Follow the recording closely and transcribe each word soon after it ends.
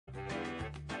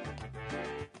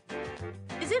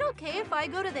Is it okay if I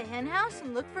go to the hen house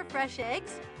and look for fresh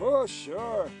eggs? Oh,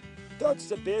 sure. That's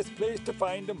the best place to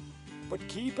find them. But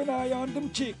keep an eye on them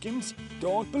chickens.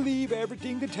 Don't believe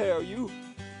everything they tell you.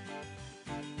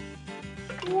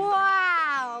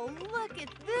 Wow! Look at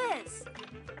this!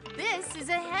 This is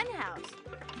a hen house.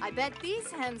 I bet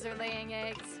these hens are laying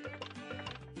eggs.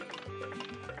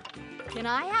 Can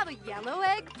I have a yellow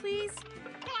egg, please?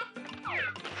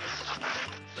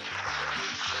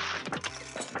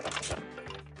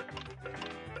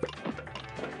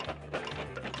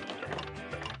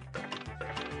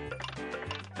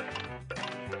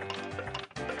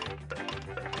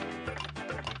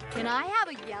 Can I have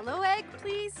a yellow egg,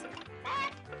 please?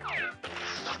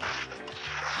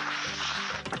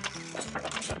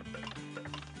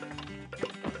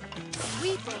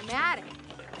 Sweet-o-matic.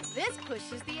 This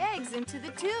pushes the eggs into the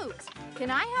tubes.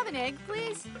 Can I have an egg,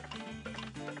 please?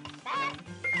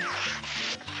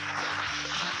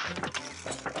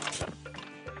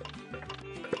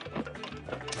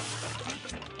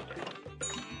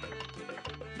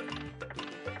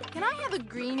 Can I have a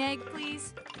green egg,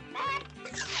 please?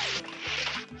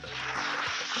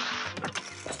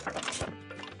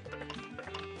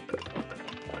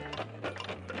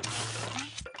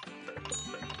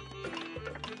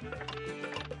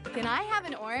 Can I have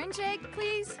an orange egg,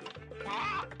 please?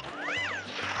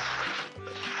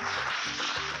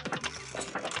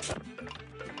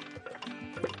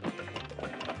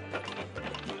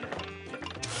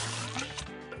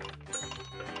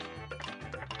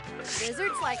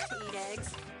 Lizards like to eat eggs.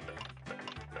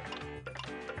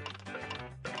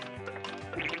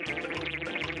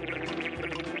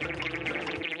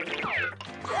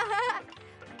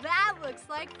 That looks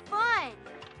like fun!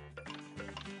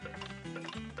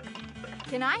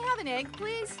 Can I have an egg,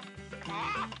 please?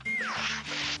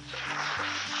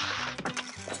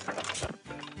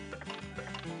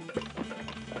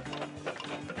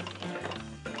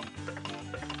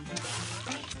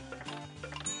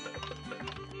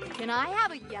 Can I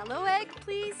have a yellow egg,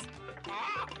 please?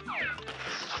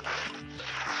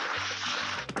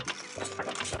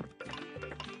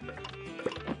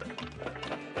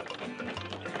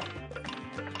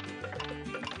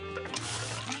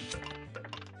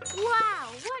 Wow,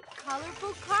 what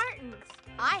colorful cartons!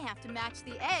 I have to match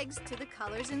the eggs to the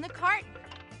colors in the carton.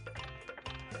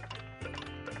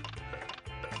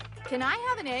 Can I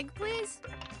have an egg, please?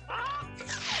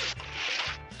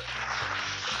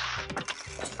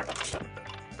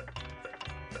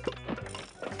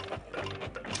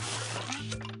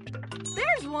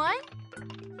 There's one!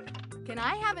 Can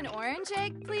I have an orange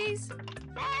egg, please?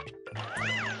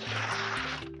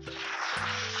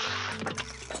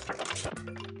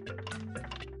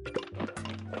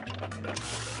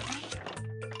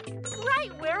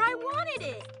 Right where I wanted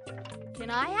it! Can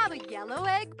I have a yellow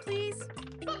egg, please?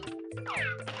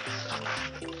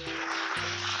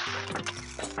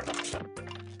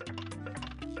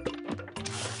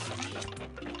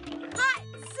 Hot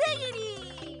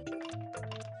ziggity!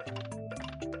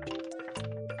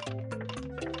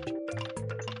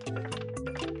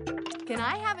 Can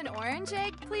I have an orange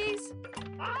egg, please?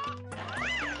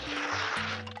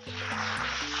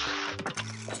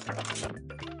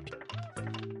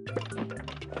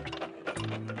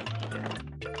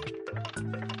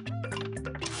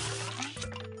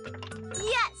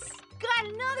 Yes! Got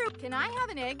another! Can I have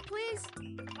an egg, please?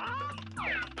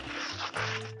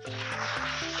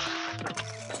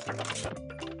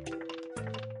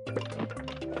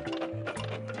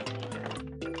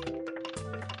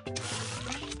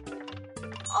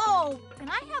 Oh, can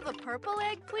I have a purple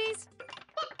egg, please?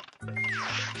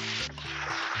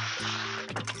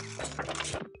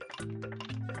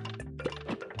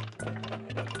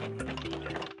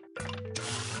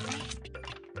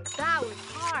 That was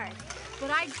hard,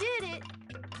 but I did it.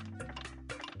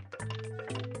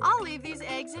 I'll leave these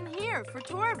eggs in here for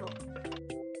Torval.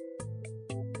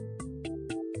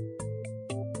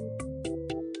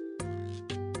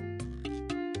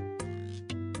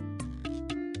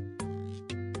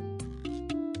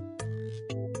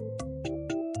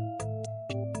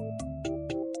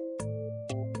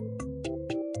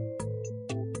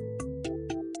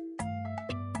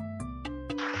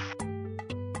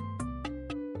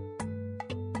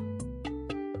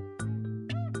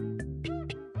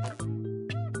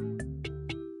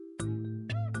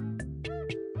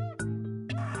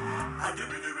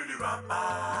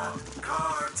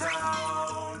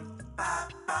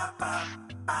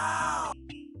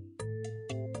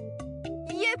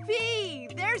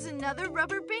 Yippee! There's another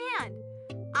rubber band.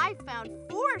 I found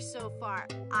 4 so far.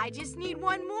 I just need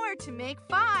 1 more to make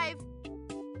 5.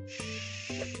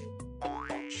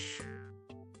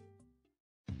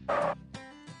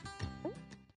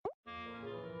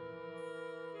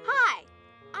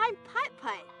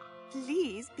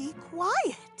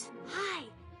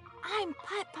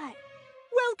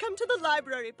 to the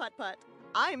library, Putt.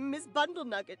 I'm Miss Bundle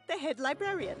Nugget, the head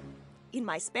librarian. In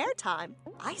my spare time,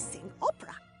 I sing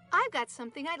opera. I've got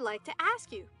something I'd like to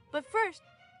ask you. But first,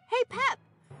 hey, Pep,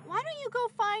 why don't you go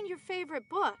find your favorite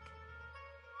book?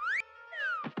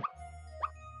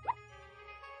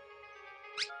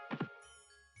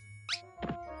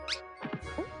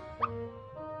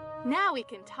 Now we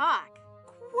can talk.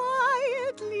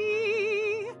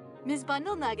 Quietly. Ms.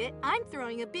 Bundle Nugget, I'm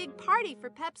throwing a big party for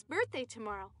Pep's birthday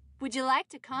tomorrow. Would you like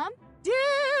to come? Definitely.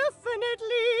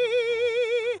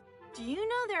 Do you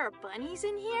know there are bunnies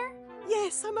in here?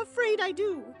 Yes, I'm afraid I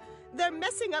do. They're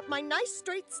messing up my nice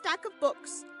straight stack of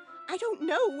books. I don't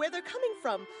know where they're coming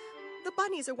from. The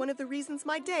bunnies are one of the reasons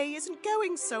my day isn't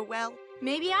going so well.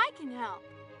 Maybe I can help.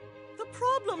 The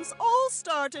problems all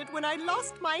started when I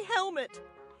lost my helmet.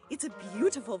 It's a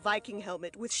beautiful Viking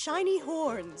helmet with shiny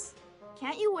horns.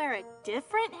 Can't you wear a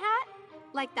different hat?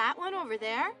 Like that one over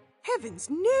there? Heavens,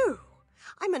 no!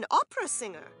 I'm an opera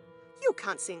singer. You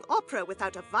can't sing opera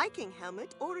without a Viking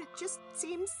helmet, or it just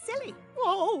seems silly.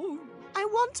 Oh, I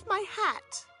want my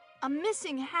hat. A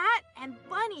missing hat and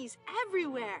bunnies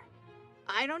everywhere.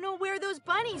 I don't know where those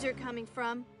bunnies are coming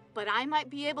from, but I might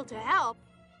be able to help.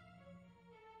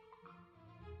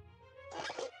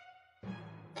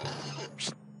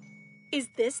 Is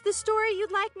this the story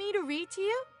you'd like me to read to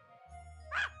you?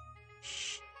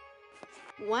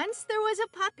 Once there was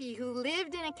a puppy who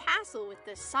lived in a castle with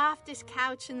the softest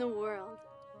couch in the world.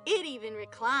 It even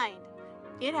reclined.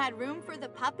 It had room for the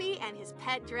puppy and his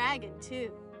pet dragon,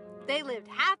 too. They lived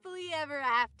happily ever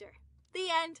after. The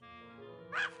end.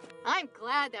 I'm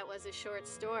glad that was a short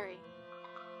story.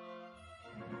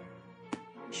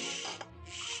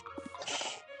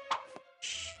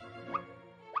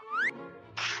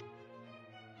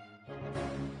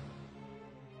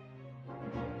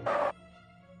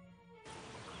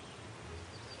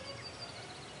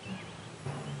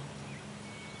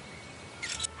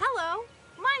 Hello,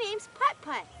 my name's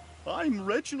Putt. I'm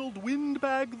Reginald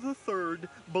Windbag III,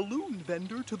 balloon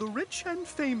vendor to the rich and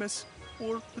famous.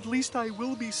 Or at least I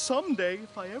will be someday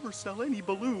if I ever sell any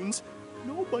balloons.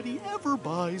 Nobody ever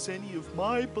buys any of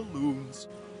my balloons.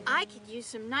 I could use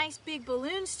some nice big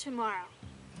balloons tomorrow.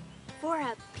 For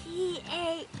a party.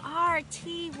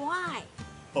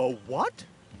 A what?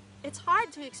 It's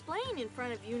hard to explain in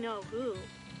front of you-know-who.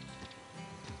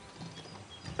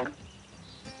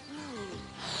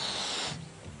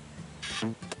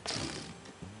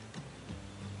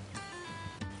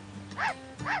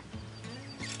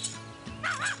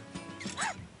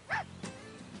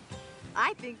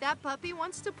 I think that puppy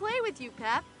wants to play with you,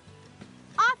 Pep.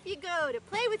 Off you go to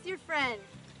play with your friend.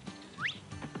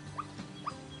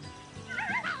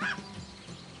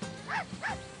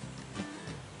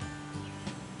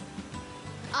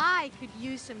 I could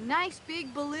use some nice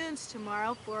big balloons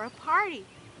tomorrow for a party.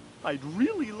 I'd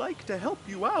really like to help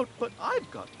you out, but I've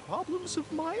got problems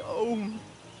of my own.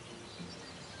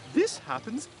 This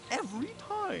happens every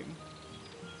time.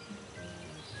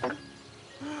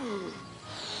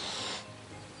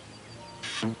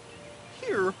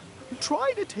 Here,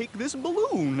 try to take this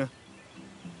balloon.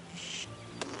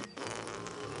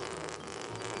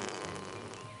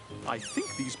 I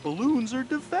think these balloons are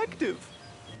defective.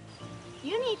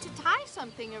 You need to tie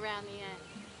something around the end.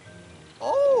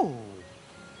 Oh!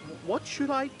 What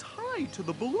should I tie to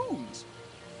the balloons?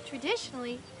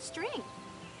 Traditionally, string.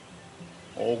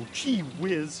 Oh, gee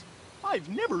whiz. I've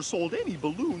never sold any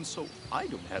balloons, so I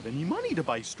don't have any money to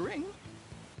buy string.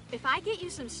 If I get you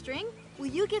some string, will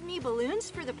you give me balloons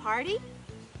for the party?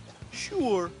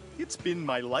 Sure. It's been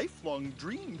my lifelong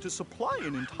dream to supply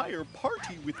an entire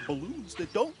party with balloons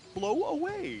that don't blow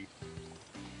away.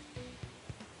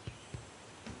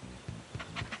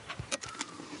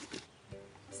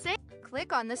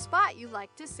 Click on the spot you'd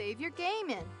like to save your game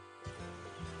in.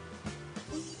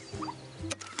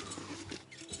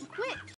 Quit